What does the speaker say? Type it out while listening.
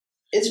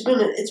it's been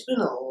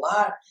a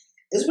lot.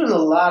 It's been a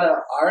lot of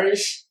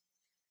artists,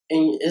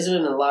 and it's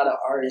been a lot of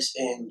artists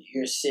in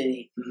your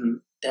city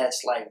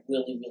that's like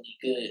really, really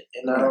good.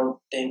 And I don't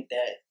think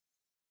that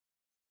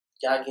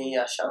y'all getting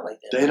y'all shot like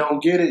that. They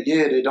don't get it.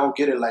 Yeah, they don't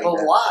get it like that.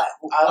 But why?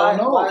 I don't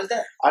know. Why is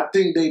that? I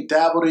think they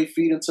dabble their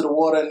feet into the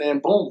water and then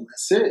boom,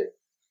 that's it.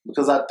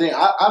 Because I think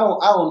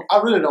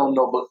I really don't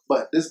know,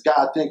 but this guy,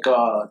 I think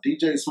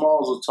DJ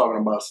Smalls was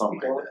talking about something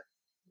like that.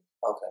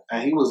 Okay.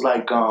 And he was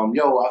like,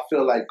 yo, I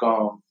feel like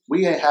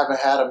we haven't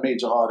had a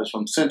major artist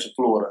from Central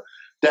Florida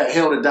that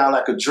held it down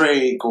like a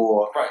Drake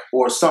or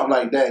something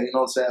like that. You know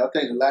what I'm saying? I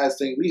think the last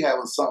thing we had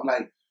was something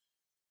like,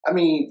 I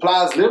mean,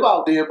 Plies live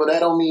out there, but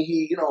that don't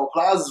mean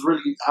Plies is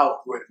really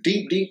out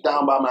deep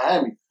down by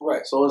Miami.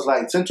 Right. So it's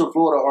like Central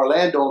Florida,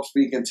 Orlando, I'm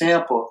speaking,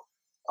 Tampa.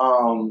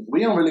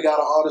 We don't really got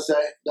an artist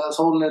that's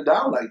holding it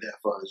down like that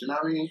for us. You know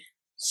what I mean?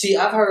 See,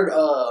 I've heard,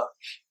 I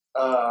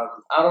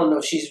don't know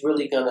if she's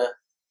really gonna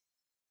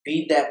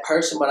be that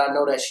person, but I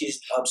know that she's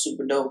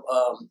super dope.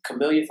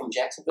 Camellia from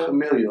Jacksonville.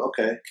 Camellia,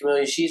 okay.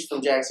 Camellia, she's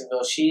from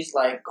Jacksonville. She's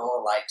like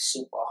going like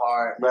super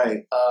hard.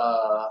 Right.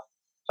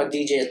 Her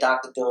DJ is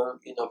Dr. Doom,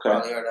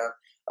 probably heard of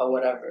or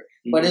whatever.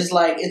 But it's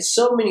like, it's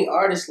so many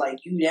artists like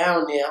you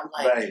down there. I'm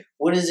like,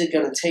 what is it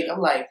gonna take?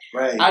 I'm like,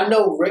 I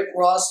know Rick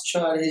Ross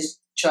tried his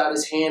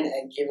hand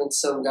at giving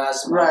some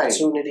guys some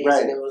opportunities,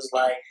 and it was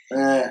like,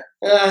 no,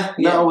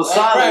 it was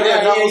solid.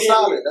 It was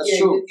solid. That's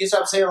true. You know what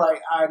I'm saying?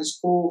 Like, all right, it's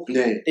cool.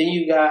 Yeah. Then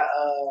you got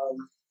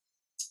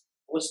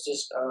what's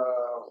this?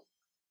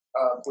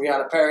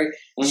 Brianna Perry.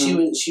 She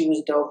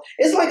was dope.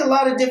 It's like a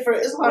lot of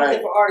different. It's a lot of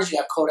different artists. You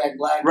got Kodak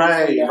Black.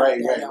 Right. You know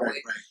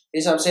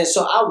what I'm saying?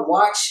 So I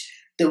watch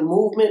the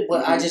movement,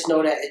 but I just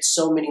know that it's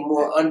so many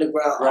more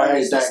underground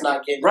artists that's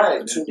not getting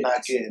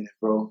not getting it,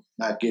 bro.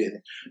 Not getting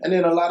it. And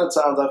then a lot of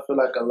times I feel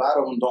like a lot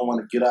of them don't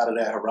want to get out of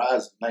that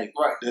horizon. Like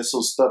they're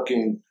so stuck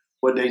in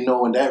what they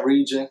know in that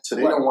region, so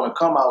they don't want to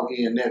come out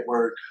here and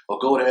network or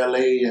go to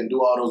LA and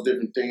do all those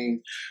different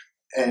things.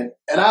 And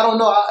I don't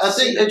know. I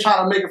think they're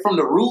trying to make it from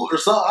the root or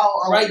something.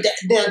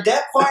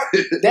 That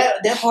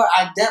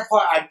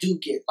part I do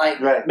get, like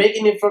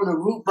making it from the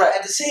root. But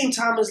at the same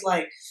time, it's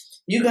like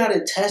you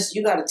gotta test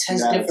different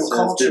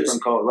cultures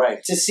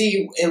to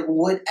see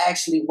what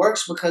actually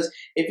works. Because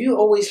if you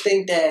always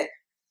think that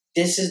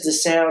this is the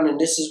sound and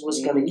this is what's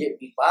gonna get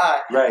me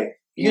by,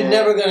 you're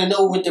never gonna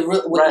know what the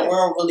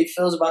world really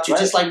feels about you.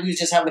 Just like we was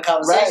just having a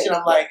conversation.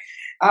 I'm like,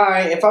 all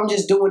right, if I'm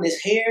just doing this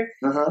here,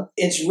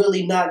 it's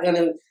really not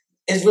gonna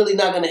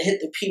hit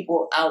the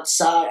people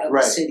outside of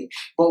the city.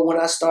 But when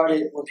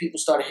people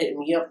started hitting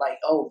me up like,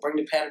 oh, bring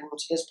the pattern room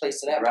to this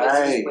place, to that place,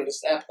 to this place,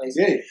 to that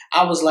place,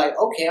 I was like,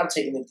 okay, I'm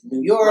taking it to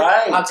New York.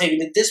 I'm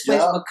taking it to this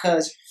place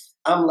because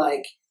I'm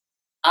like,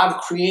 I've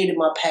created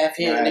my path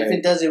here, and if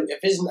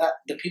it's not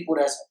the people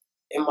that's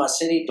in my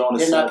city,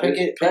 they're not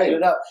picking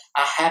it up.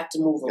 I have to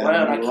move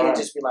around. I can't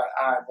just be like,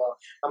 all right, well,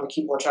 I'm gonna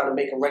keep on trying to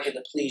make a record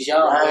to please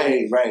y'all.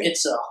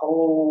 It's a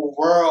whole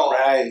world.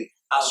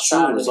 That's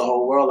true. There's a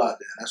whole world out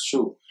there. That's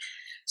true.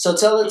 So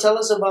tell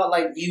us about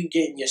like you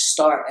getting your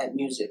start at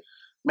music.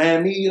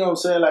 Man, me, you know what I'm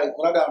saying? Like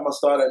when I got my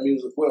start at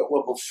music,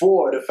 well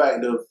before the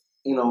fact of,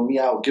 me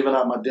out giving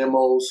out my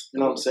demos, you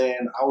know what I'm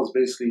saying? I was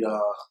basically,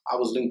 I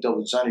was linked up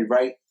with Johnny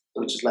Wright,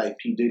 which is like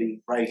P.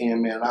 Diddy right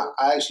hand man.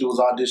 I actually was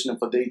auditioning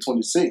for Day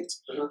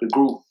 26, the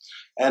group.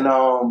 And,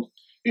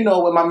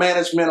 with my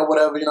management or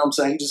whatever, you know what I'm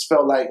saying? He just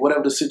felt like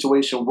whatever the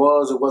situation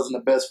was, it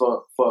wasn't the best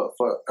for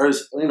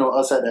us,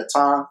 us at that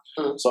time.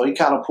 So he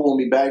kind of pulled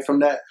me back from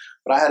that.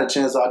 But I had a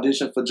chance to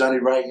audition for Johnny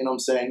Wright, you know what I'm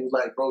saying? He was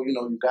like, bro,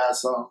 you got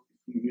some.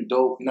 You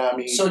dope, you know what I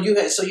mean? So you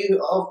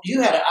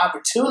had an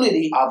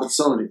opportunity.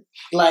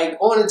 Like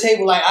on the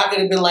table, like I could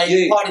have been like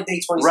part of Day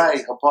 26.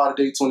 Right, a part of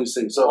Day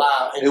 26. So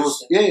it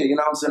was, you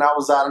know what I'm saying? I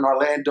was out in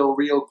Orlando,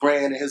 Rio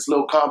Grande, in his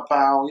little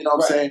compound, you know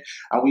what I'm saying?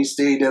 And we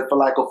stayed there for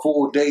like a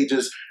full day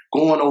just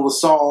going over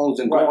songs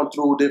and going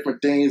through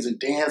different things and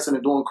dancing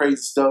and doing crazy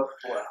stuff.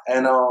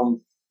 And,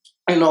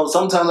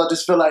 sometimes I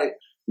just feel like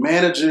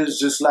managers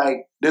just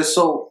like, they're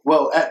so,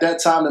 well, at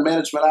that time, the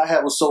management I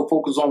had was so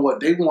focused on what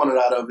they wanted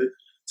out of it,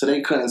 so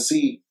they couldn't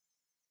see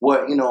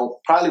what,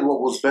 probably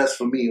what was best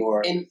for me.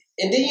 And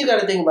then you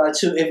got to think about it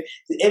too.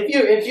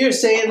 If you're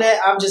saying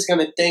that, I'm just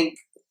gonna think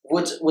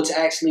what's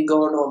actually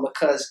going on,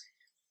 because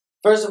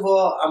first of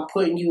all, I'm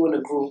putting you in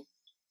a group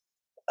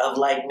of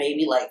like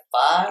maybe like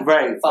five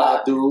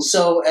dudes.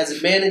 So as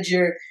a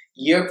manager,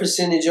 your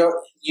percentage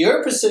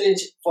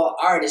for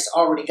artists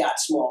already got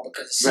small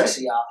because it's 6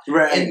 of y'all.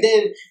 And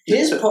then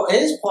his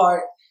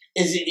part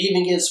is it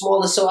even getting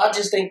smaller. So I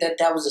just think that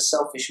was a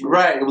selfish move.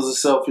 It was a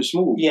selfish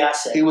move. Yeah, I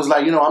said. He was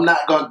like, I'm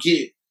not going to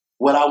get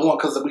what I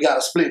want because we got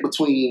to split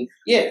between.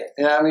 Yeah.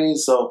 You know what I mean?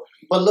 So.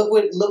 But look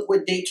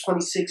what Day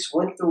 26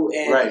 went through.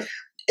 And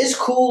it's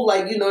cool.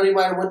 Like, they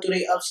might have went through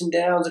their ups and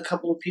downs. A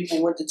couple of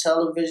people went to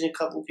television. A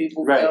couple of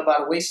people fell by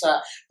the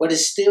wayside. But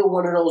it's still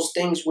one of those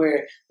things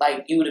where,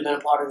 like, you would have been a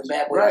part of the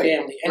Bad Boy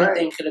family.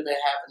 Anything could have been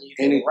happening. You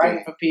could be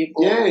writing for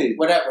people.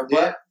 Whatever.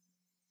 But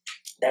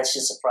that's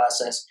just a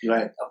process.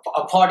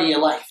 A part of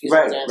your life. You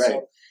know what I'm saying?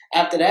 So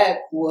after that,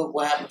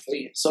 what happened for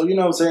you? So, you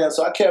know what I'm saying?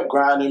 So I kept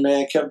grinding,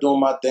 man, kept doing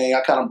my thing.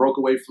 I kind of broke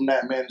away from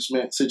that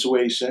management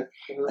situation.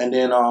 Mm-hmm. And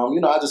then, you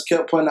know, I just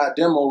kept putting out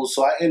demos.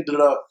 So I ended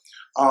up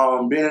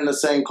being in the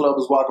same club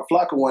as Waka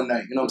Flocka one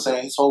night. You know what I'm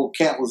saying? His whole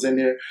camp was in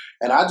there.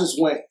 And I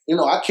just went, you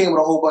know, I came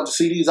with a whole bunch of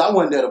CDs. I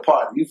wasn't there to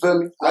party. You feel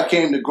me? Right. I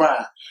came to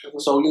grind. Mm-hmm.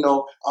 So, you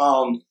know,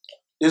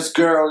 this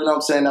girl, you know what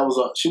I'm saying,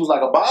 she was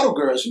like a bottle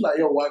girl. She was like,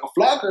 yo, Waka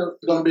Flocka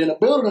is going to be in the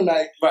building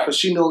tonight. Right. But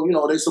she know, you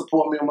know, they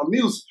support me on my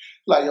music.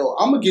 Like, yo,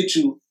 I'm going to get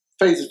you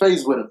face to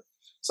face with him.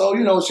 So,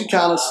 you know, she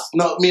kind of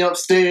snuck me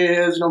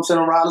upstairs, you know what I'm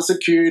saying, around the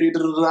security,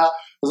 because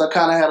I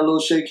kind of had a little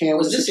shake hand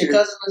with the security.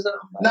 Was this your cousin or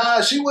something?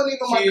 Nah, she wasn't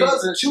even my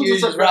cousin. She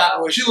was just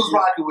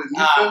rocking with me.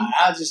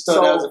 I just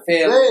thought that was a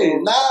family. Hey,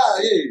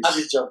 I was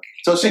just joking.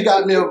 So she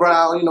got me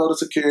around, you know, the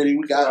security.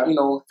 We got, you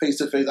know, face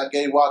to face. I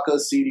gave Walker a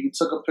CD,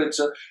 took a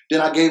picture.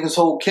 Then I gave his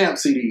whole camp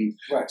CD.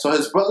 Right. So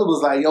his brother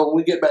was like, yo, when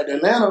we get back to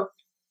Atlanta,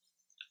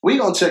 we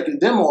gonna check the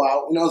demo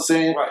out, you know what I'm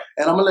saying? Right.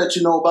 And I'm gonna let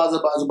you know,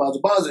 Baza.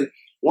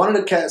 One of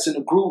the cats in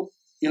the group,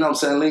 you know what I'm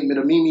saying, linked me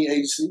to Mimi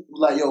agency. Was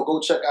like, yo, go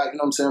check out, you know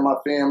what I'm saying, my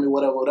family,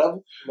 whatever.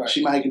 Right.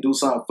 She might can do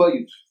something for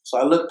you. So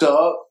I looked her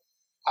up.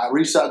 I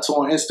reached out to her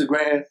on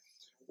Instagram.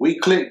 We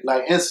clicked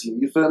like instantly,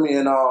 you feel me? And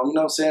you know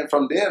what I'm saying,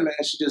 from there, man,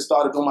 she just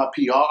started doing my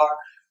PR.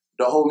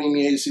 The whole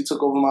Mimi agency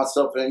took over my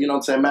stuff and, you know what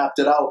I'm saying, mapped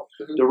it out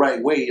the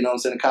right way, you know what I'm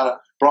saying? It kind of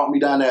brought me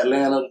down to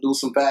Atlanta to do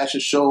some fashion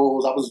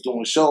shows. I was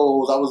doing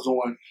shows. I was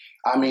doing,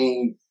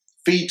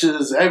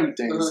 features,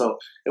 everything. So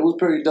it was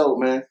pretty dope,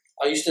 man.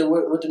 Are you still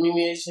with the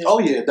Mimi agency? Oh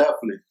yeah,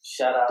 definitely.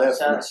 Shout out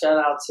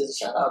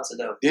to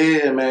them.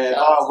 Yeah, man,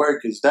 hard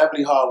workers,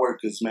 definitely hard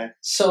workers, man.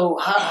 So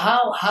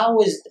how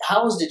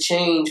was the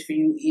change for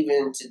you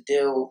even to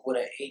deal with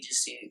an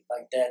agency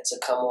like that to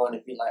come on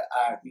and be like,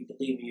 all right, we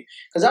believe in you?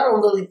 Because I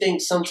don't really think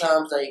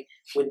sometimes like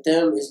with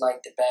them is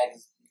like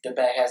the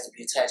bag has to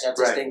be attached. I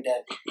just think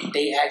that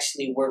they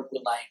actually work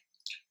with like.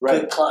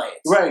 Good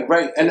clients.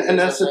 Right. And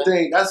that's the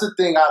thing. That's the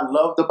thing I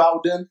loved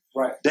about them.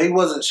 Right.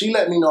 She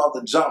let me know off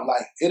the jump,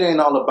 like, it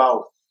ain't all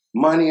about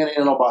money, it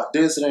ain't all about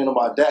this, it ain't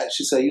about that.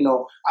 She said, you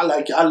know, I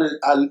like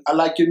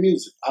your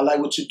music. I like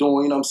what you're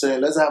doing, you know what I'm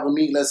saying? Let's have a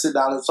meeting, let's sit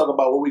down, let's talk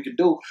about what we can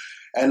do.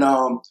 And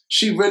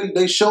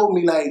they showed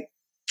me like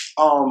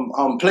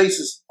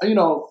places, you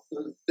know,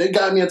 they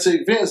got me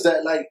into events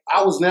that like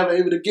I was never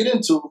able to get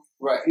into.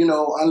 Right. You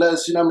know,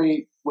 unless, you know what I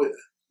mean,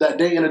 that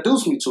they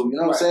introduced me to, you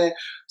know what I'm saying?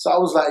 So I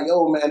was like,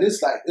 yo, man,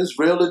 it's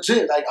real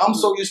legit. Like, I'm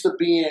so used to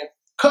being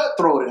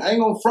cutthroated. I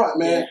ain't gonna front,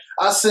 man.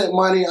 I sent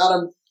money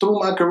through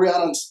my career. I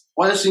done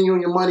Western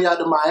Union money out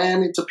to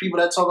Miami to people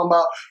that talking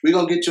about, we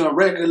gonna get you on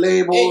record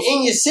labels.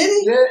 In your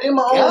city? Yeah, in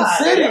my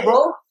own city,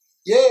 bro.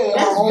 Yeah, in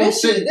my own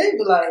city. They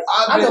be like,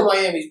 I know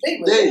Miami's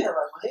big, but they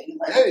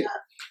like,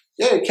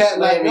 cat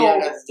like, yo,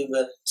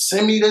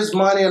 send me this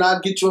money and I'll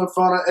get you in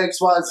front of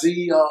XYZ,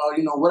 you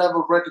know,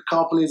 whatever record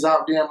companies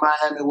out there in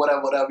Miami,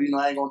 whatever, you know,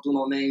 I ain't gonna do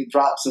no name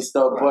drops and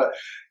stuff, but,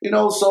 you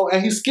know, so,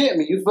 and he scared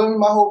me, you feel me?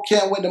 My whole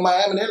camp went to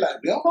Miami, they're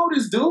like, we don't know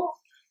this dude,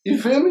 you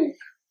feel me?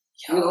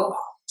 You know,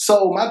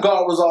 so my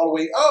guard was all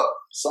the way up,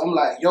 so I'm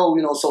like, yo,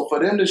 you know, so for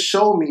them to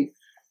show me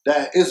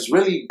that it's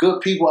really good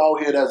people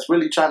out here that's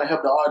really trying to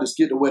help the artists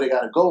get to where they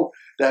gotta go,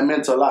 that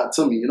meant a lot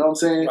to me, you know what I'm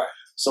saying? Right.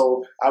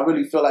 So I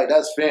really feel like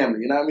that's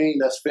family. You know what I mean?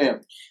 That's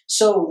family.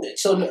 So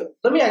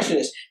let me ask you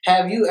this: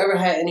 have you ever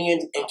had any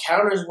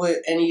encounters with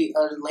any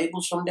other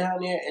labels from down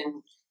there,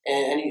 and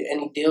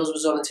any deals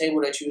was on the table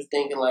that you was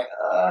thinking like,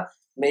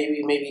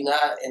 maybe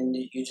not, and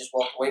you just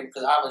walked away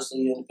because obviously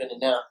you're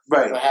independent now.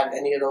 Right. But have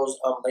any of those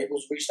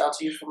labels reached out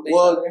to you from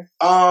there?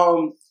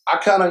 I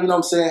kind of, you know what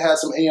I'm saying, had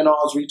some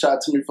A&Rs reach out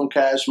to me from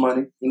Cash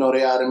Money. You know,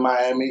 they out in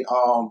Miami.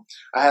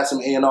 I had some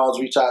A&Rs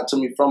reach out to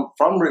me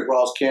from Rick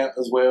Ross camp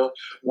as well.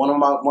 One of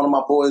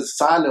my boys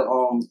signed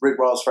to Rick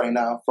Ross right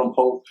now from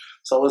Pope.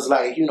 So it's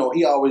like, you know,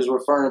 he always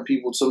referring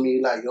people to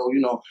me like, yo, you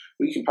know,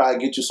 we can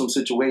probably get you some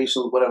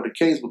situations, whatever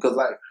the case, because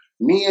like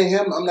me and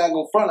him, I'm not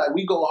gonna front, like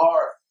we go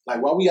hard.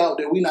 Like while we out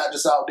there, we not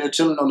just out there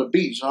chilling on the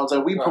beach. You know what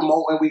I'm saying? We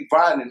promote and we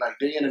grinding like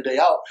day in and day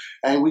out,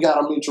 and we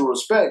got a mutual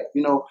respect,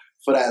 you know,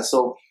 for that.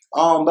 So,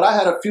 but I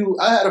had a few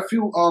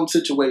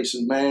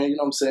situations, man. You know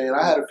what I'm saying?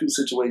 I had a few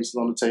situations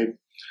on the table,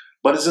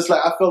 but it's just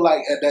like I feel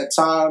like at that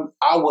time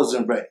I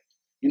wasn't ready.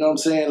 You know what I'm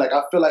saying? Like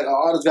I feel like an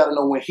artist got to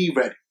know when he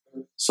ready.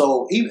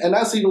 So and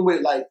that's even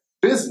with like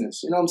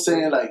business. You know what I'm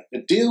saying? Like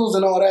the deals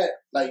and all that.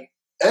 Like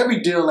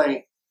every deal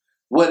ain't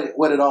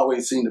what it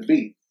always seemed to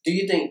be. Do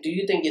you think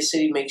your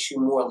city makes you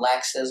more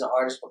lax as an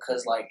artist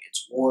because like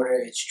it's water,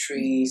 it's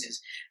trees,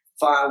 it's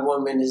fine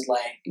women, it's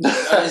like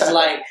it's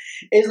like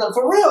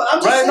for real?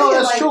 I'm just saying, no,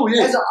 that's like, true.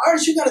 Yeah. As an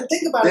artist, you got to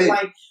think about it.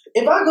 Like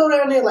if I go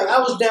down there, like I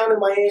was down in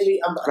Miami.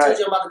 I told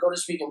you I'm about to go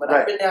this weekend, but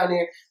I've been down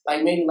there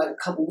like maybe like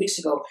a couple weeks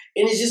ago,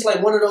 and it's just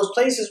like one of those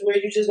places where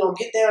you just gonna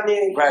get down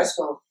there and you're just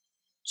gonna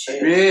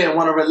chill. Yeah,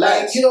 want to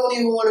relax. Like, you don't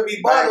even want to be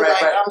bothered.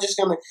 I'm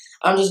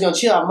just gonna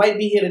chill. I might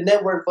be here to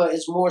network, but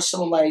it's more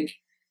so like.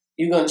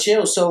 You're going to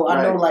chill. So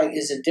I know, like,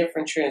 it's a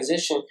different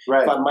transition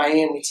from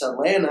Miami to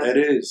Atlanta. It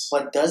is.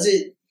 But does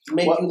it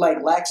make you, like,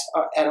 lax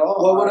at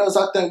all? Well, what else?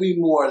 I think we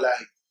more, like,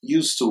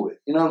 used to it.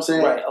 You know what I'm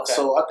saying? Right, okay.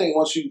 So I think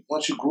once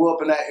you grew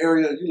up in that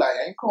area, you like,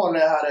 ain't calling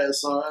that hot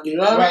ass sun. You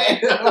know what I mean?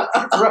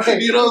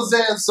 Right. You know what I'm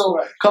saying? So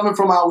coming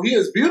from out here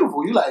is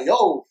beautiful. You like,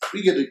 yo,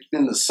 we get to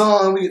in the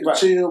sun, we get to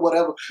chill,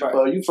 whatever. Right.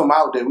 But you from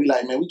out there, we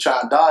like, man, we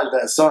try and dodge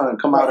that sun,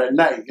 come out at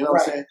night. You know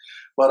what I'm saying?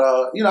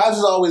 But you know, I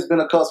just always been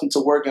accustomed to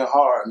working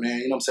hard, man.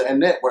 You know what I'm saying?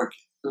 And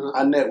networking.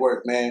 I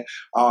network, man.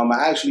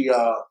 I actually,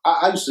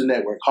 I used to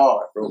network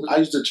hard, bro. I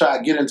used to try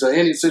to get into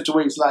any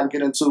situation I can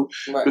get into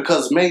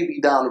because maybe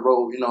down the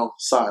road, you know,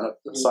 sign up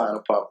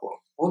pop up.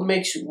 What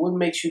makes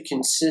you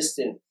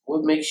consistent?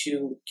 What makes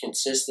you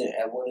consistent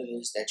at what it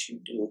is that you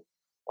do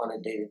on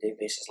a day-to-day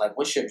basis? Like,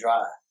 what's your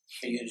drive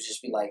for you to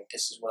just be like,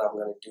 this is what I'm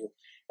going to do,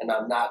 and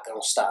I'm not going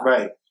to stop?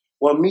 Right.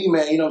 Well, me,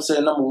 man, you know what I'm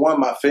saying? Number one,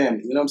 my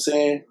family, you know what I'm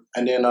saying?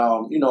 And then,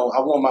 you know,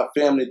 I want my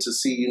family to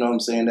see, you know what I'm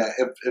saying, that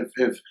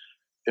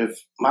if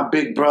my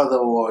big brother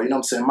or, you know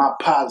what I'm saying, my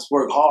pops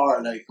work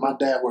hard, like my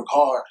dad work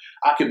hard,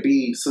 I could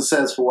be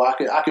successful. I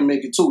can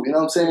make it too, you know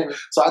what I'm saying?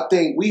 So I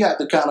think we have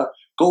to kind of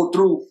go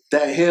through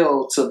that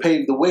hill to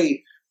pave the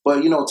way,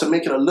 but, you know, to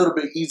make it a little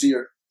bit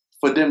easier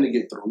for them to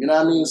get through, you know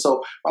what I mean?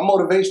 So my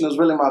motivation is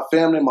really my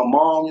family, my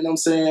mom, you know what I'm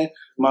saying?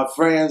 My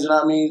friends, you know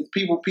what I mean?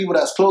 People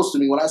that's close to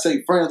me. When I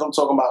say friends, I'm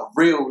talking about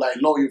real, like,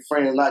 loyal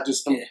friends, not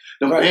just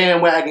them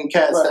bandwagon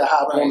cats that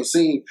hop on the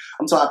scene.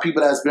 I'm talking about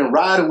people that's been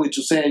riding with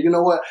you, saying, you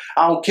know what?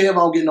 I don't care if I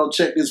don't get no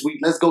check this week.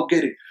 Let's go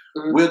get it.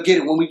 We'll get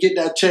it. When we get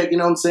that check, you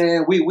know what I'm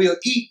saying? We'll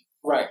eat.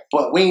 Right.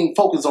 But we ain't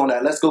focused on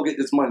that. Let's go get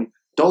this money.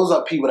 Those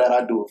are people that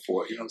I do it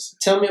for, you know what I'm saying?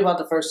 Tell me about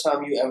the first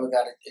time you ever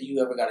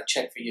got a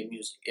check for your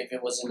music. If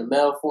it was in the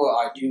mail for it,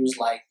 or you was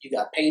like, you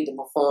got paid to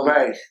perform.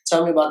 Right.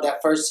 Tell me about that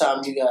first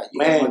time you got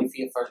money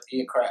for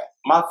your craft.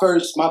 My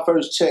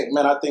first check,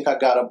 man, I think I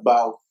got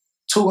about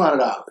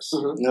 $200.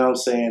 You know what I'm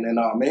saying?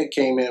 And it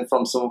came in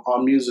from some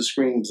music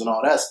streams and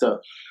all that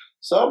stuff.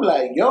 So I'm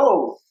like,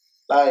 yo,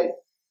 like,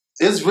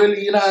 it's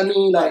really, you know what I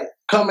mean? Like,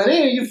 coming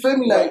in, you feel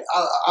me? Like,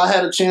 I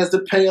had a chance to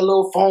pay a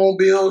little phone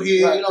bill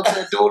here, you know what I'm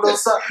saying? Do a little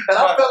something. And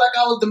I felt like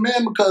I was the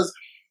man because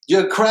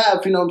your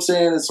craft, you know what I'm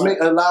saying, is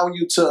allowing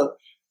you to,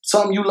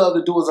 something you love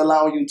to do is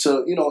allowing you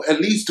to, you know, at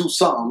least do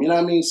something, you know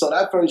what I mean? So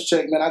that first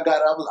check, man, I got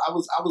it. I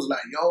was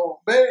like, yo,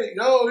 babe, yo, you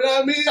know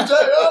what I mean? Yo,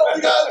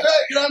 we got a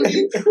check, you know what I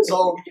mean?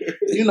 So,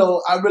 you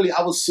know,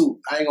 I was soup.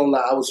 I ain't gonna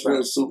lie, I was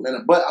real soup,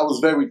 man. But I was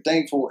very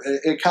thankful.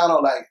 It kind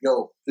of like,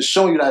 yo, it's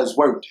showing you that it's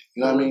worth it,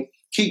 you know what I mean?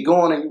 Keep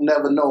going and you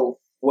never know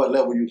what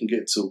level you can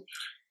get to.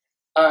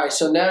 All right,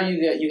 so now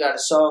you got a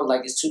song,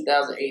 like it's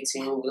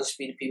 2018. We're going to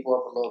speed the people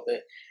up a little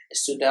bit.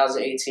 It's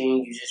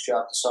 2018. You just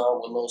dropped a song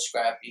with Lil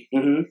Scrappy.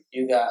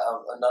 You got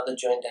another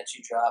joint that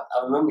you dropped.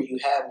 I remember you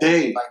had one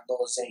with like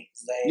Lil Zane.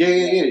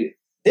 Yeah.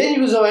 Then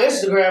you was on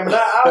Instagram, and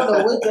I don't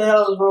know what the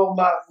hell is wrong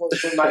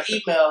with my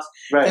emails.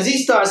 Because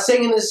he started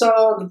singing this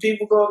song, the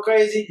people going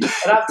crazy.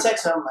 And I'm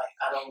texting him, I'm like,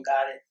 I don't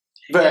got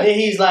it. And then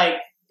he's like,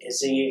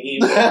 it's in your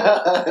email.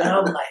 And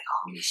I'm like,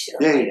 holy shit.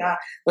 Oh my God.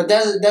 But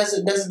that's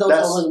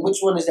which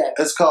one is that?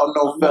 It's called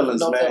No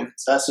Feelings, man.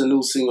 Feelings. That's a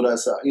new single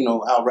that's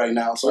out right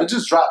now. So it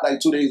just dropped like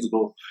 2 days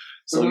ago.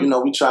 So you know,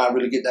 we try and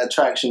really get that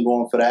traction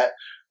going for that.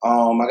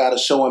 I got a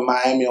show in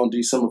Miami on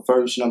December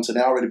 1st, you know what I'm saying?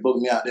 They already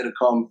booked me out there to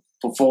come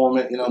perform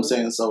it, you know what I'm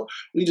saying? So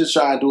we just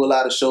try and do a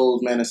lot of shows,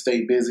 man, and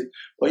stay busy.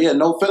 But yeah,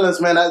 No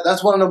Feelings, man,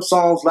 that's one of them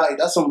songs, like,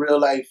 that's some real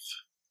life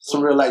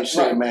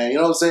shit, man. You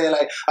know what I'm saying?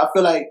 Like, I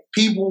feel like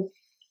people,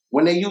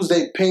 when they use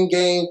their pen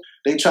game,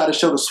 they try to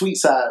show the sweet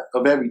side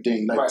of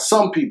everything. Like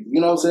some people, you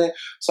know what I'm saying?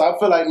 So I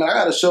feel like, man, I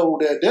got to show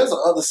that there's an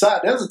other side.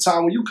 There's a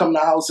time when you come to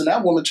the house and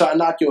that woman try to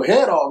knock your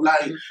head off.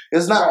 Like,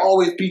 it's not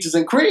always peaches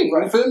and cream.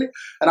 You feel me?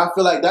 And I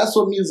feel like that's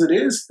what music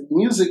is.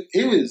 Music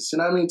is, you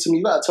know what I mean? To me,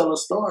 you got to tell a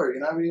story, you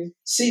know what I mean?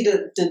 See,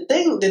 the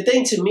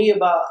thing to me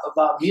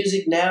about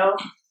music now,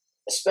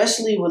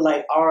 especially with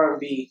like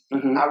R&B,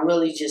 I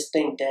really just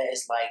think that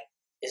it's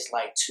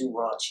like too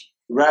raunchy.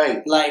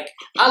 Right. Like,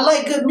 I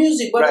like good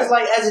music, but it's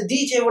like, as a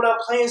DJ, when I'm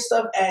playing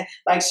stuff at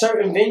like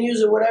certain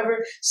venues or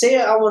whatever,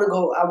 say I want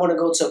to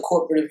go to a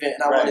corporate event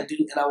and I want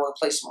to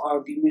play some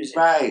R&B music.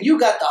 Right. You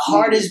got the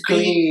hardest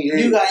beat.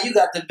 You got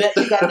the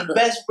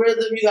best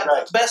rhythm. You got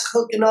the best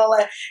hook and all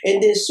that.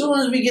 And then as soon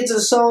as we get to the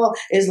song,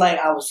 it's like,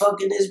 I was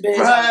fucking this bitch.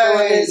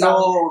 I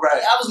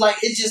was like,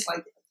 it's just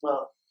like,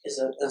 well, it's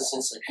a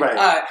insensitive. Right.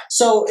 All right.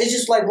 So it's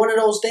just like one of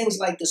those things.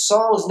 Like the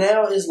songs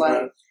now is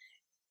like.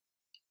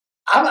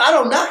 I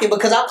don't knock it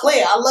because I play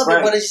it. I love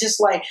it, but it's just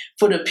like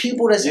for the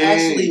people that's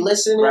actually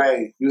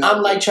listening,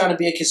 I'm like trying to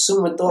be a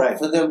consumer thought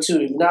for them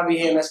too. When I be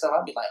hearing that stuff,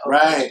 I'll be like, oh,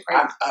 that's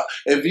crazy.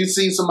 If you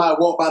see somebody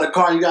walk by the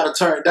car and you got to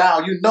turn it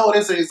down, you know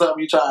this ain't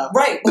something you try.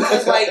 Right,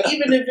 because like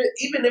even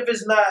if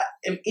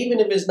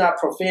it's not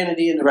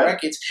profanity in the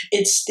records,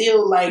 it's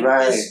still like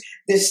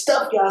this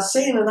stuff y'all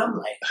saying, and I'm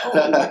like, oh,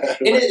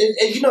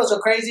 and you know, it's so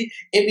crazy.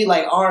 It'd be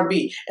like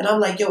R&B, and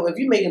I'm like, yo, if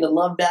you're making a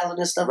love ballad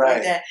and stuff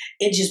like that,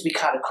 it just be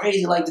kind of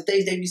crazy. Like the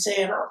things they be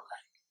saying, I'm like,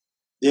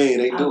 yeah,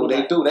 they do.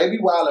 They be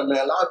wilding,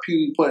 man. A lot of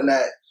people be putting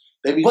that.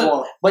 They be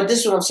going. But this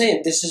is what I'm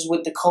saying. This is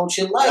what the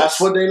culture likes.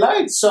 That's what they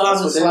like. So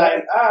I'm just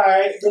like, all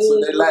right, that's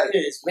what they like.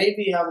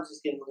 Maybe I'm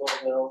just getting a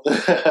little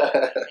bit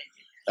older.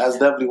 That's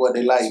definitely what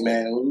they like,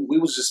 man. We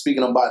was just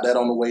speaking about that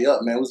on the way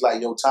up, man. It was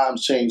like, yo,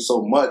 times changed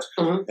so much.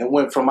 And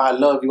went from I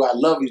love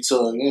you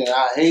to,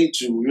 I hate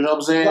you. You know what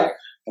I'm saying? Right.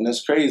 And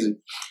it's crazy.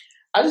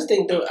 I just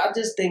think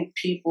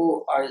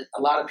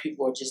a lot of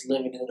people are just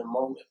living in the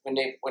moment when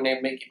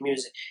they're making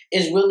music.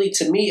 It's really,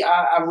 to me,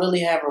 I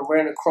really haven't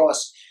ran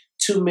across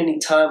too many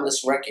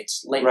timeless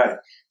records lately. Right.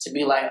 To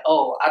be like,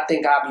 oh, I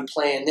think I'll be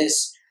playing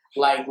this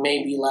like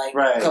maybe like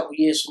a couple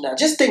years from now.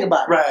 Just think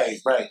about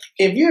it. Right.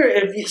 If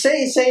you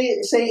say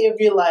if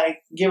you're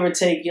like, give or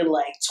take, you're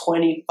like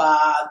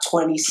 25,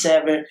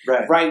 27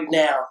 right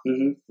now,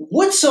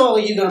 what song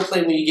are you gonna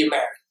play when you get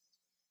married?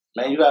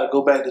 Man, you gotta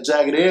go back to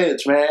Jagged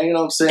Edge, man. You know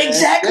what I'm saying?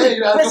 Exactly.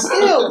 Yeah, but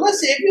still,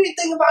 listen, if you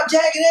think about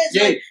Jagged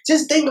Edge, like,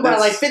 just think about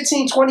like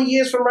 15, 20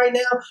 years from right now,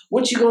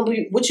 what you gonna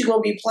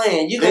be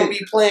playing? You're gonna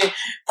be playing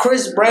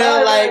Chris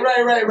Brown, like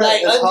Under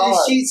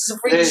the Sheets and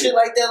free shit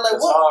like that. Like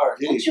what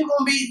you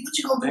gonna be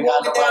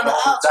walking down the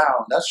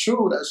aisle? That's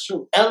true.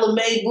 Ella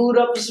May boot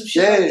up and some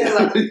shit like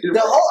that.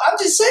 Like, I'm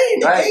just saying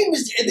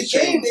the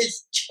game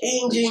is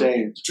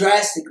changing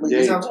drastically.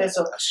 You know what I'm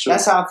saying? So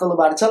that's how I feel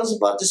about it. Tell us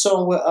about this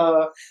song with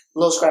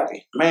Lil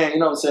Scrappy. Man, you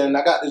know what I'm saying?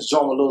 I got this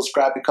joint with Lil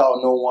Scrappy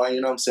called No One,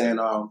 you know what I'm saying?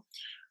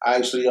 I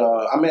actually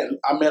I met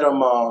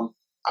him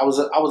I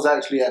was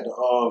actually at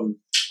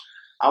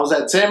I was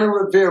at Tammy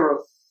Rivera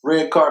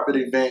red carpet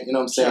event, you know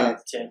what I'm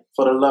saying?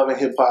 For the Love and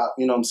Hip Hop,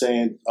 you know what I'm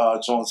saying,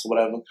 joints or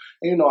whatever.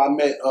 And, I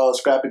met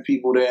Scrappy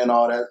people there and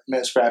all that,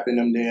 met Scrappy and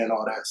them there and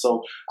all that.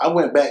 So I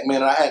went back,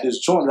 man, and I had this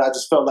joint that I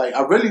just felt like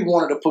I really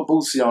wanted to put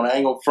Boosie on. I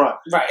ain't gonna front.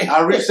 Right.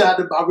 I reached out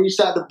to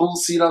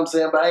Boosie, you know what I'm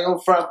saying? But I ain't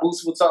gonna front.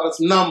 Boosie was talking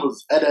some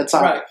numbers at that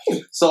time.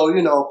 Right. So, I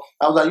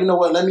was like, you know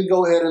what, let me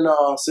go ahead and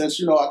since,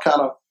 I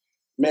kind of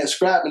met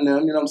Scrap and them,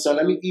 you know what I'm saying?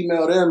 Let me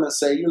email them and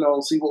say,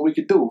 see what we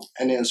could do.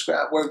 And then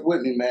Scrap worked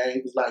with me, man. He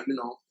was like,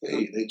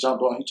 he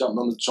jumped on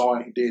the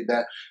joint, he did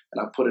that,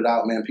 and I put it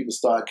out, man. People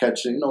started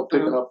catching,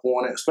 picking up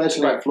on it,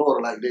 especially in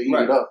Florida, like they eat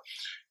it up.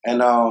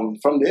 And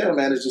from there,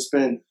 man, it's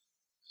been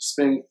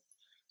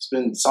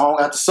song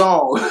after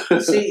song.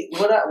 See,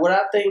 what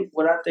I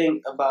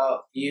think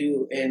about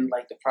you and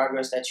like the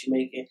progress that you're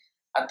making,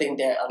 I think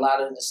that a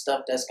lot of the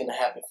stuff that's going to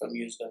happen from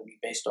you is going to be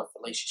based off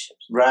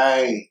relationships.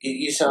 Right.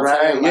 You see what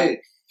I'm saying?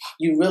 Like,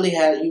 you really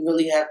have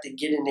to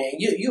get in there.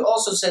 You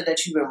also said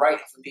that you've been writing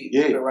for people.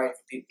 Yeah. You've been writing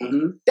for people.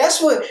 Mm-hmm.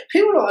 That's what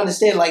people don't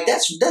understand. Like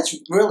that's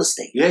real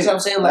estate. Yeah. You know what I'm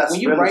saying? Like when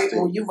you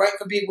write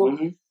for people,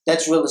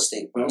 that's real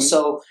estate, bro.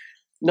 So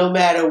no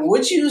matter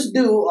what you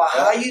do or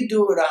how you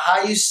do it or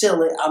how you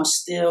sell it, I'm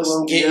still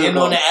gonna get in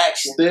on the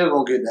action. Still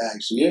gonna get the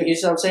action. Yeah. You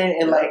see what I'm saying?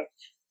 And like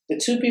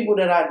the two people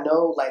that I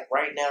know, like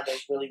right now,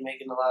 that's really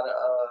making a lot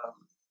of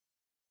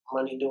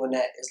money doing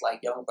that is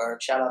like Young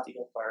Bird. Shout out to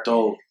Young Bird.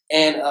 Dope.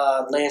 And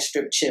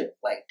Landstrip Chip.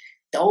 Like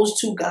those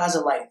two guys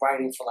are like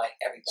writing for like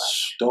everybody.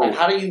 Dope. Like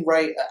how do you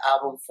write an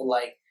album for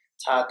like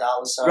Ty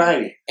Dolla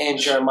 $ign and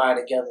Jeremiah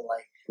together?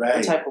 Like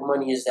what type of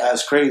money is that?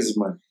 That's crazy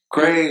money.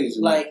 Crazy.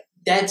 Like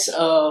that's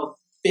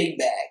big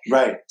bag.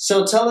 Right.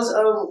 So tell us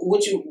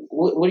what do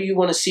you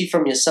want to see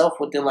from yourself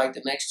within like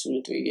the next 2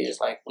 to 3 years?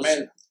 Like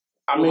what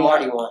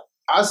Marty want?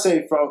 I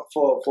say for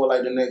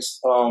like the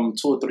next 2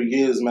 or 3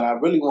 years, man, I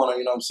really want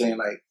to,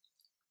 like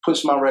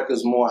push my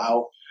records more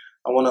out.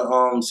 I want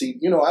to see,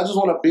 I just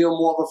want to build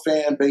more of a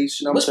fan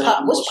base.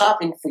 What's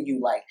popping for you?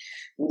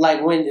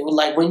 Like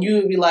when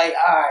you be like,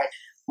 all right,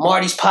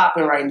 Marty's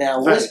popping right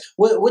now. Right.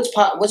 What's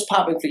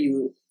popping for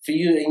you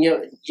in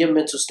your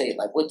mental state?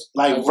 Like what's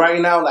right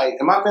now, like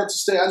in my mental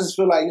state, I just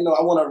feel like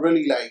I want to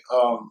really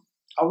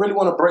I really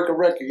want to break a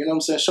record, you know what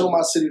I'm saying? Show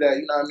my city that,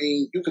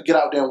 you could get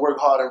out there and work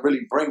hard and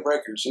really break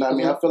records, you know what I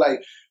mean? I feel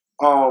like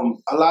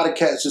a lot of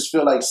cats just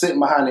feel like sitting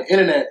behind the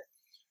internet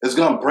is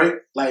going to break,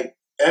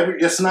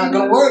 it's not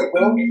going to work,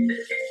 bro.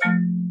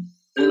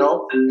 And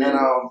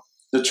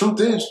the truth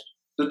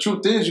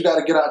is you got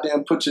to get out there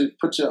and put your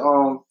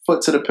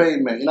foot to the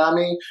pavement, you know what I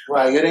mean?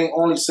 Right. It ain't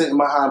only sitting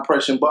behind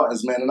pressing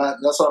buttons, man. And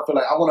that's what I feel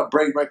like. I want to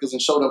break records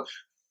and show them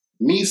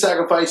me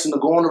sacrificing to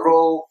go on the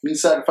road, me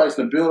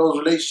sacrificing to build those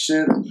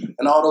relationships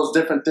and all those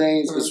different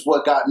things is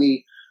what got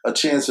me a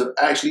chance of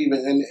actually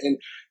even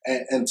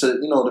and to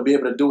to be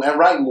able to do and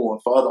write more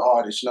for other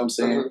artists. You know what I'm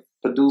saying?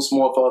 Produce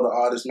more for other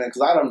artists, man.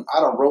 Because I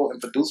done wrote and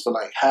produced for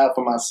like half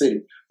of my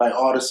city, like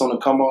artists on the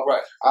come up.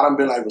 Right. I done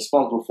been like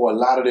responsible for a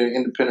lot of their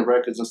independent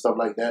records and stuff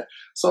like that.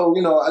 So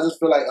I just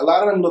feel like a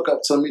lot of them look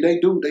up to me. They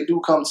do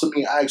come to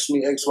me, ask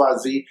me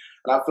XYZ,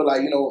 and I feel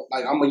like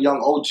like I'm a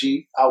young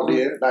OG out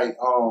there,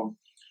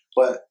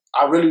 but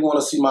I really want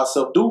to see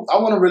myself I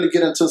want to really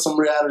get into some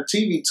reality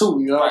TV too,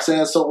 you know what I'm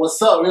saying? So what's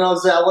up, you know what I'm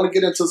saying? I want to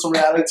get into some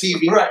reality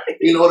TV. Right.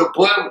 The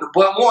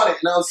boy want it,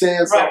 you know what I'm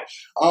saying? Right.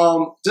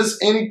 So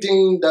just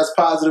anything that's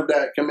positive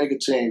that can make a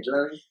change, you know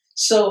what I mean?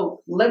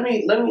 So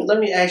let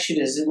me ask you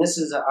this, and this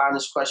is an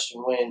honest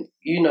question. When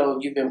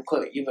you've been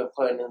putting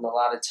in a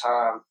lot of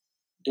time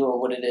doing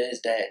what it is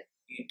that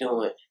you're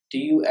doing, do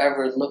you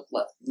ever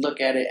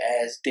look at it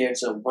as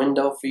there's a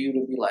window for you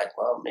to be like,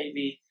 well,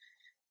 maybe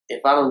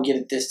if I don't get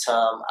it this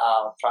time,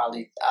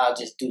 I'll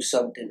just do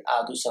something.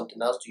 I'll do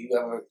something else. Do you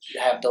ever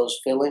have those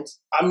feelings?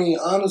 I mean,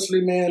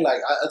 honestly, man,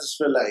 like I just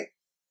feel like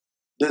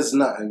there's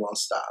nothing gonna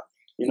stop.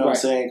 You know what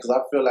I'm saying? Because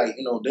I feel like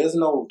there's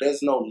no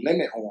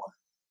limit on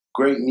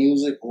great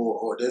music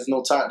or there's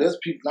no time. There's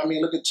people. I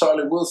mean, look at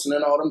Charlie Wilson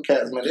and all them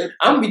cats, man.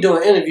 I'm gonna be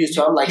doing interviews,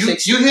 so I'm like,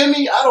 you hear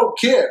me? I don't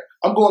care.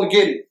 I'm going to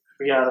get it.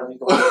 Yeah,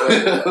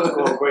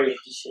 going great.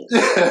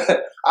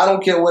 I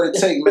don't care what it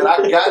takes, man. I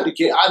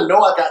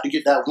know I got to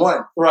get that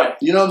one. Right.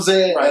 You know what I'm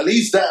saying? Right. At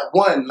least that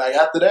one. Like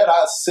after that,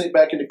 I sit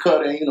back in the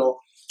cut and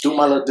do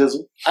my little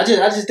dizzle. I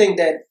just think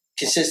that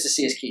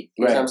consistency is key.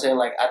 You know what I'm saying?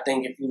 Like I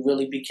think if you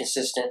really be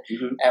consistent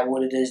at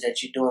what it is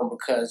that you're doing,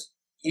 because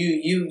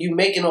you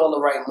making all the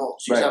right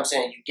moves. You know what I'm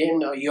saying?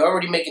 You're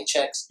already making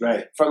checks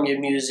from your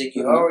music.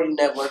 You're already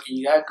networking.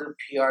 You got good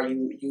PR.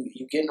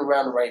 You getting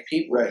around the right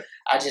people. Right.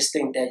 I just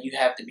think that you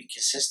have to be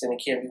consistent.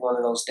 It can't be one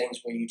of those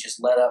things where you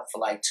just let up for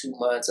like 2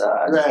 months.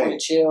 I just want to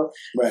chill,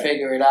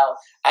 figure it out.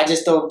 I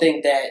just don't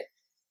think that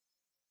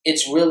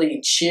it's really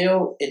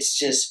chill. It's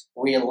just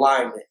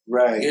realignment.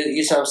 Right.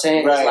 You know what I'm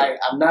saying? Right. It's like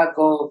I'm not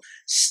going to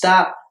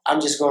stop. I'm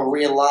just going to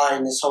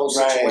realign this whole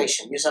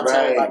situation. You know what I'm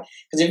saying? Like,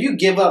 because if you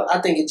give up, I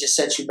think it just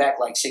sets you back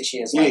like 6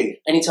 years. Like,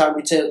 anytime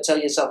you tell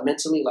yourself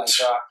mentally, like,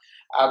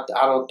 I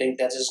don't think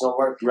that this is going to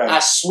work. Right. I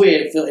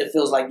swear it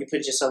feels like you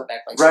put yourself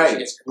back like 6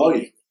 years. Oh,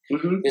 yeah. You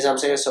know what I'm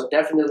saying? So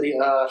definitely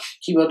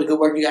keep up the good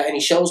work. You got any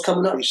shows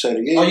coming up? You said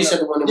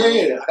the one in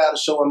Miami. I got a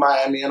show in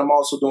Miami, and I'm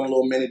also doing a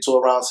little mini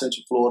tour around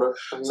Central Florida.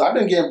 So I've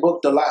been getting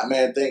booked a lot,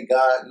 man. Thank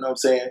God. You know what I'm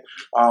saying?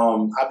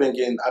 I've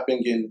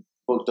been getting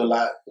booked a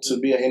lot to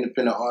be an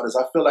independent artist.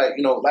 I feel like,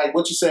 like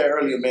what you said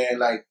earlier, man,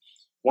 like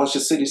once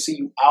your city see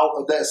you out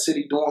of that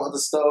city doing other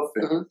stuff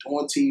and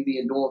doing TV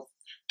and doing,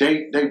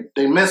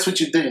 they mess with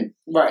you then.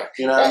 Right.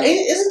 You know what I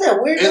mean? Isn't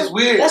that weird? It's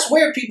weird. That's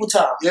weird people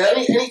talk. Yeah.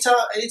 Anytime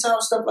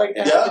stuff like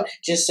that happens,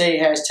 just say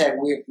hashtag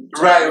weird people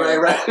talk.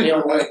 Right. They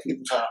don't weird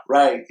people talk.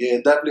 Right. Yeah,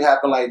 it definitely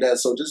happened like that.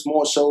 So just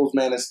more shows,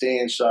 man, and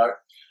staying sharp.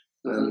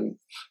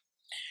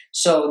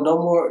 So no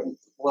more,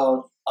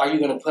 are you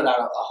going to put out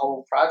a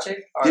whole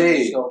project? Or are you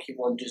just going to keep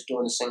on just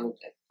doing a single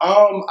thing?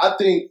 I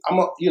think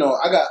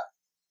I got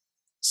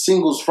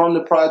singles from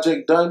the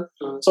project done.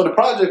 So the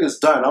project is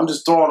done. I'm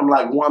just throwing them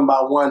like one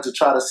by one to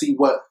try to see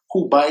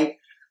who bite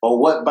or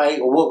what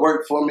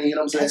worked for me. You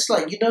know what I'm saying?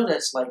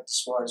 That's like the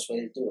smartest way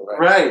to do it,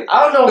 right? Right.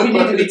 I don't know if we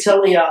need to be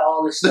telling y'all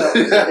all this stuff.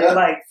 They're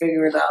like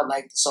figuring out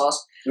like the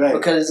sauce. Right.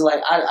 Because it's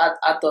like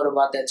I thought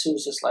about that too.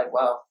 It's just like,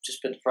 wow,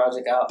 just put the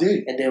project out,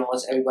 and then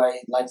once everybody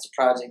likes the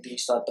project, then you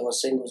start throwing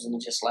singles, and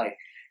it's like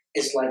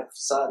a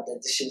facade that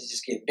this shit is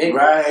just getting bigger.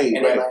 Right.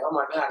 And they're like, oh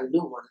my God, a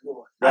new one.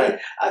 Right.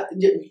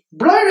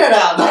 Blur that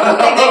out.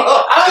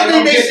 I don't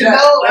think they should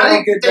know.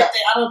 I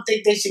don't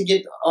think they should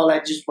get all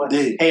that just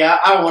money. Hey, I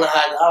don't want to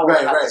hide. I don't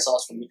want to hide the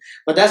sauce from you.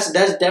 But that's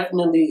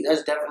definitely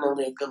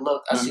a good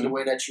look. I see the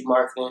way that you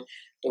marketing,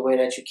 the way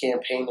that you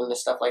campaigning and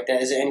stuff like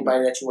that. Is there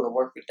anybody that you want to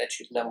work with that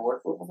you've never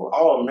worked with before?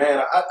 Oh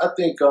man, I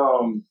think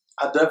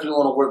I definitely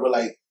want to work with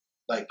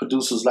like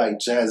producers like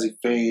Jazzy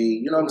Faye.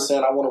 You know what I'm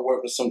saying? I want to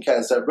work with some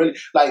cats that really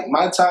like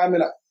my time,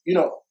 and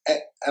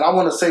and I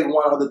want to say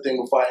one other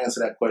thing before I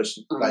answer that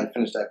question. Like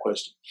finish that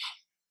question.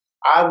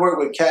 I work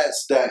with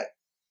cats that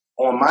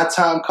on my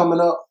time coming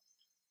up,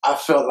 I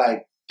felt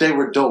like they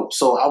were dope.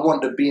 So I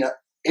wanted to be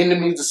in the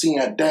music scene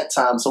at that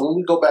time. So when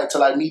we go back to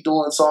like me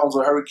doing songs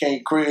with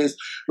Hurricane Chris,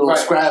 Little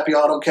Scrappy,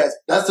 all them cats,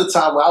 that's the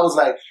time where I was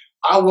like,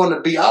 I want to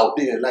be out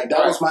there. Like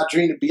that was my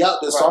dream, to be out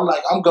there. So I'm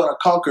like, I'm gonna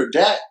conquer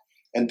that.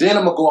 And then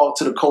I'm gonna go out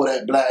to the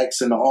Kodak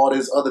Blacks and all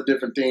these other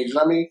different things. You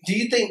know what I mean? Do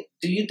you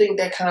think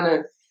that kind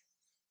of?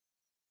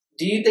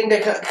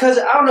 Because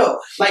I don't know.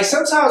 Like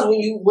sometimes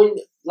when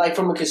like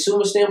from a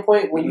consumer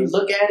standpoint, when you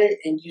look at it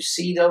and you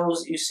see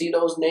those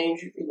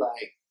names, you be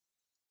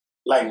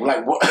like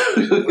what?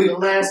 The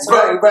last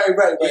time,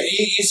 right.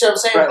 You see what I'm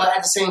saying? Right. But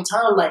at the same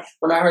time, like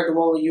when I heard the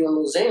one with you and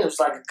Lil Xan, it was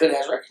like a good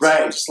ass record. Right.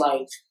 So I'm just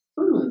like,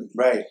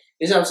 right.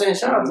 You know what I'm saying?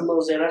 Shout out to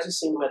Lil Xan. I just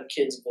seen him at the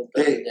kids event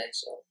the other day.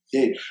 So.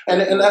 Yeah,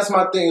 and that's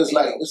my thing. It's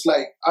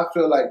like I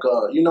feel like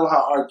you know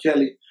how R.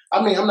 Kelly.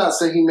 I mean, I'm not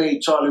saying he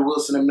made Charlie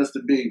Wilson and Mr.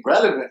 Big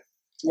relevant,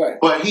 right?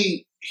 But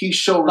he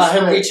showed by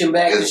him reaching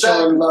back and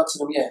showing love to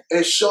them. Yeah,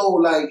 it showed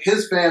like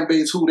his fan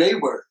base who they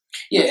were.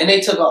 Yeah, and they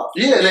took off.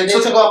 Yeah, they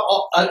took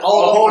off a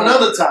whole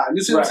nother time.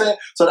 You see what I'm saying?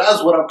 So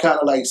that's what I'm kind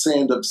of like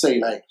saying to say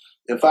like.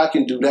 If I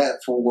can do that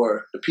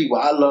for the people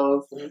I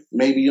love,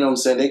 maybe, you know what I'm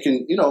saying, they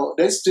can,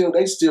 they still,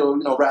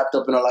 wrapped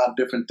up in a lot of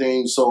different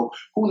things. So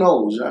who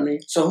knows? You know what I mean?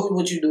 So who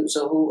would you do?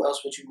 So who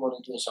else would you want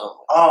to do a song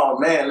with? Oh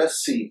man,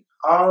 let's see.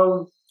 I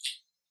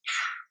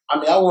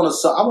mean, I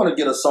want to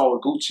get a song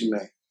with Gucci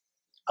Mane.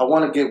 I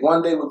want to get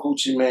One Day with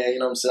Gucci Mane. You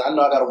know what I'm saying? I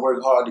know I got to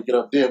work hard to get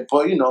up there,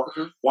 but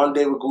One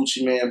Day with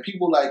Gucci Mane.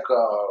 People like,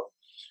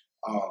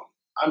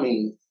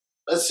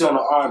 let's see on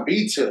the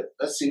R&B tip.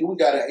 Let's see who we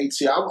got at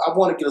AT. I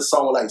want to get a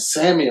song with like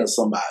Sammy or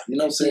somebody. You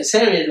know what I'm saying? Yeah,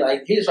 Sammy,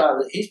 like he's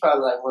probably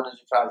like one of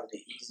the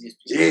easiest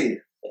people. Yeah.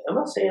 am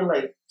I saying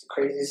like the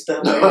craziest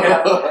stuff right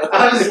now?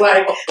 I was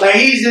like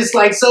he's just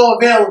like so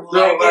available.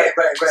 Right.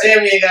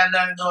 Sammy ain't got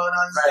nothing going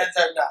on. Right.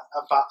 No,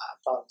 I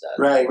apologize.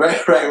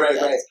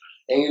 Right.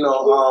 And you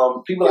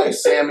know, people like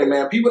Sammy,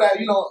 man, people that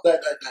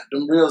that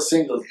them real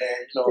singles, man.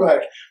 You know,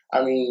 right.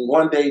 I mean,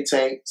 One Day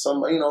Tank,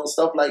 some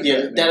stuff like that.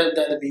 Yeah,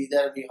 that'd be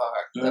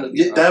hard.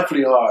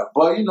 Definitely hard.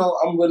 But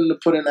I'm willing to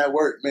put in that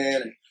work,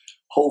 man. And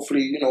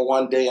hopefully,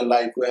 one day in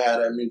life we'll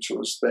have that mutual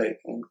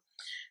respect.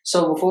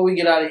 So before we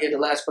get out of here, the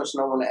last question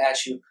I want to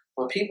ask you: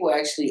 when people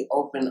actually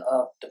open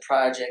up the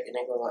project and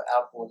they go on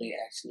Apple and they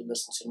actually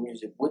listen to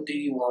music, what do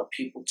you want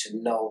people to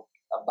know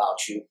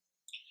about you?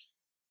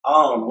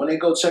 When they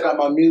go check out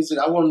my music,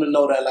 I want them to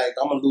know that like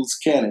I'm a loose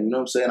cannon. You know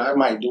what I'm saying? I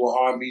might do an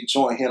R&B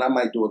joint here, and I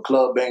might do a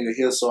club banger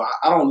here. So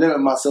I don't limit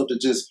myself to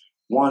just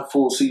one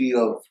full CD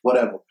of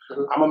whatever.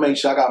 Mm-hmm. I'm gonna make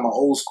sure I got my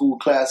old school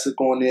classic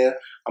on there.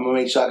 I'm gonna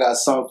make sure I got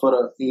something for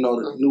the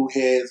the new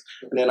heads,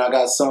 and then I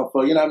got something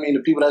for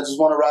the people that just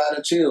want to ride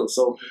and chill.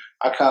 So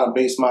I kind of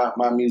base my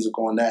music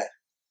on that.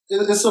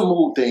 It's a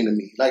mood thing to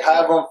me. Like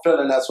however I'm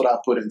feeling, that's what I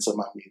put into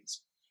my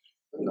music.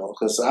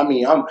 Because I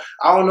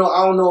don't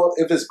know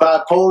if it's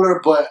bipolar,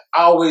 but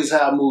I always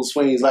have mood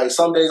swings. Like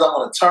some days I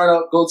want to turn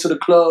up, go to the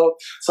club.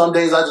 Some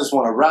days I just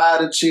want to ride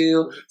and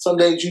chill. Some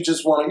days you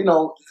just want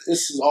to,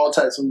 this is all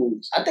types of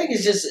moods. I think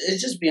it's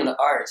just being an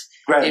artist.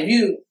 Right.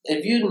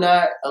 If you're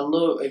not a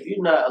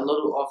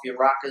little off your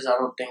rockers, I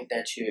don't think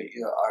that you're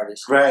an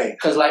artist. Right.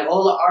 Because like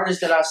all the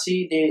artists that I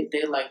see,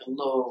 they're like a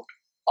little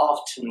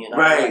off to me, and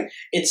right. Like,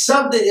 it's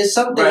something it's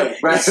something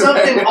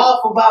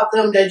off about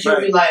them that you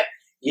be like.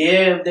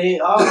 Yeah, they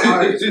are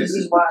artists. This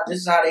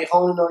is how they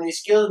honing on these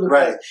skills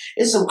because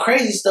it's some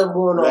crazy stuff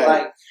going on.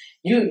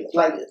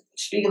 Like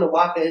speaking of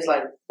Waka, it's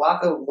like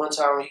Waka one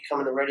time when he come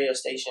in the radio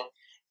station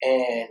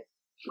and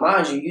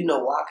mind you,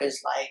 Waka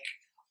is like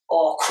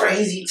all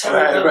crazy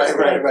turned up,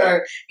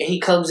 right. And he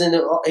comes in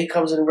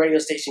the radio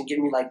station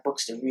giving me like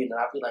books to read, and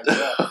I'll be like,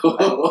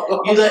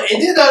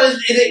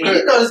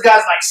 bro, this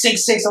guy's like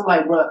 6'6". I'm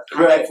like, bro,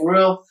 like for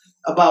real.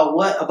 About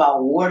what?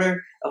 About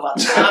water? About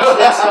the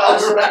confidence and all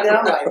this shit like that?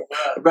 I'm like,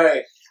 bro.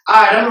 Right. All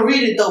right, I'm going to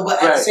read it, though.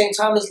 But at the same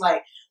time, it's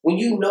like, when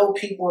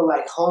people are,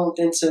 like, honed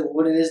into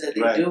what it is that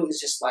they do, it's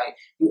just like,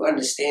 you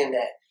understand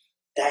that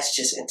that's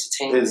just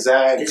entertainment.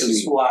 Exactly. This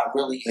is who I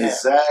really am.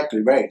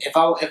 Exactly, right. If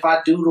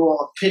I doodle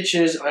on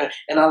pictures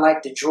and I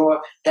like to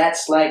draw,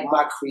 that's, like,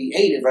 my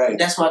creative. Right.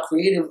 That's my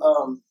creative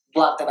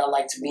block that I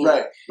like to be in.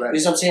 Right. You know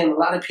what I'm saying? A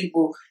lot of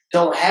people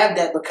don't have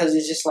that because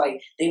it's just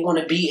like they want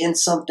to be in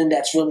something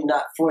that's really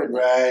not for them.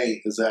 Right,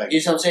 exactly.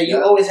 You know what I'm saying?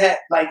 You always had,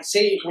 like,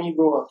 say when you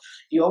grow up,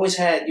 you always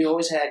had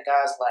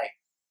guys like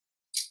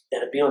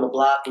that'd be on the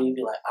block and you'd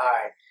be like, all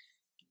right,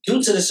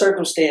 due to the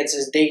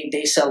circumstances, they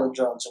selling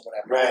drugs or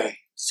whatever. Right.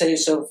 Say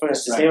so, for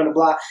instance, they on the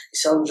block, they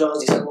selling drugs,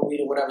 they selling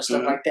weed or whatever,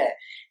 stuff like that.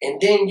 And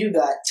then you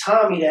got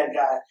Tommy that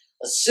got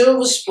a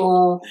silver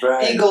spoon.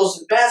 Right. He goes to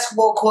the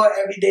basketball court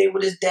every day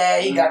with his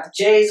dad. He got the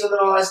J's and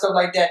all that stuff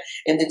like that.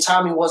 And then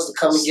Tommy wants to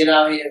come and get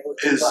out here.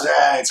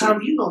 Exactly.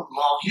 Tommy, you don't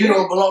belong here. You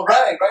don't belong.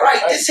 Right.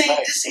 This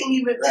ain't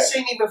even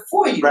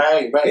for you.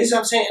 Right. You know what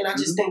I'm saying? And I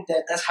just think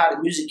that that's how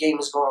the music game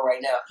is going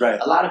right now. Right.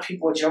 A lot of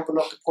people are jumping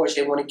off the porch.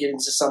 They want to get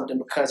into something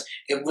because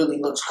it really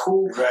looks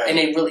cool and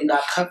they really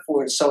not cut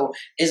for it. So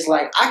it's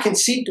like I can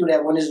see through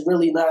that when it's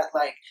really not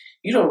like.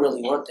 You don't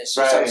really want this.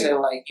 You know what I'm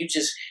saying? Like, you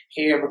just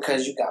here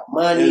because you got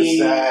money.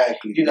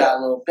 Exactly. You got a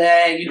little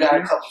bag. You got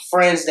a couple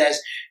friends that's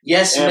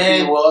yes, man.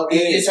 You know what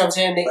I'm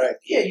saying?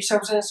 Yeah, you know what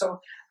I'm saying? So,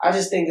 I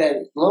just think that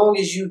as long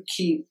as you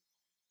keep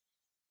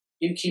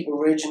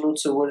original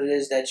to what it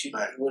is that you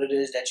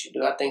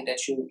do, I think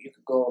that you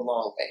could go a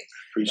long way.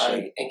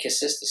 Appreciate it. And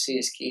consistency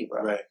is key,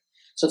 bro. Right.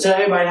 So tell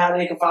everybody how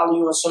they can follow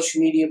you on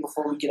social media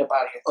before we get up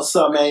out of here. What's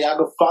up, man? Y'all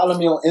can follow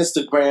me on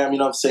Instagram, you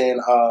know what I'm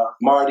saying?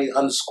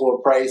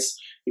 Marty_Price.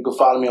 You can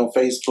follow me on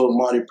Facebook,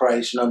 Marty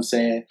Price, you know what I'm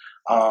saying?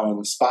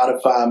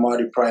 Spotify,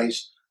 Marty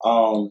Price.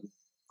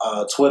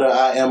 Twitter,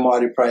 I am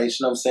Marty Price,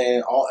 you know what I'm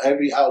saying?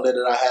 Every outlet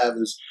that I have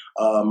is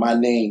my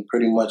name,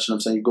 pretty much, you know what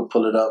I'm saying? You go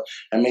pull it up.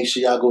 And make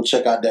sure y'all go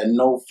check out that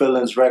No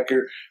Feelings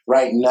record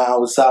right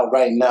now. It's out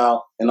right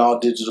now in all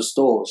digital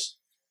stores.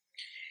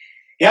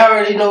 Y'all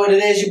already know what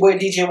it is. Your boy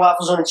DJ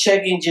Waffles on the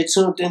check-in. You're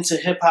tuned into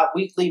Hip Hop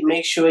Weekly.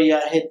 Make sure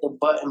y'all hit the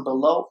button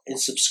below and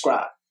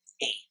subscribe.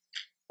 Hey,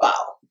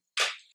 wow.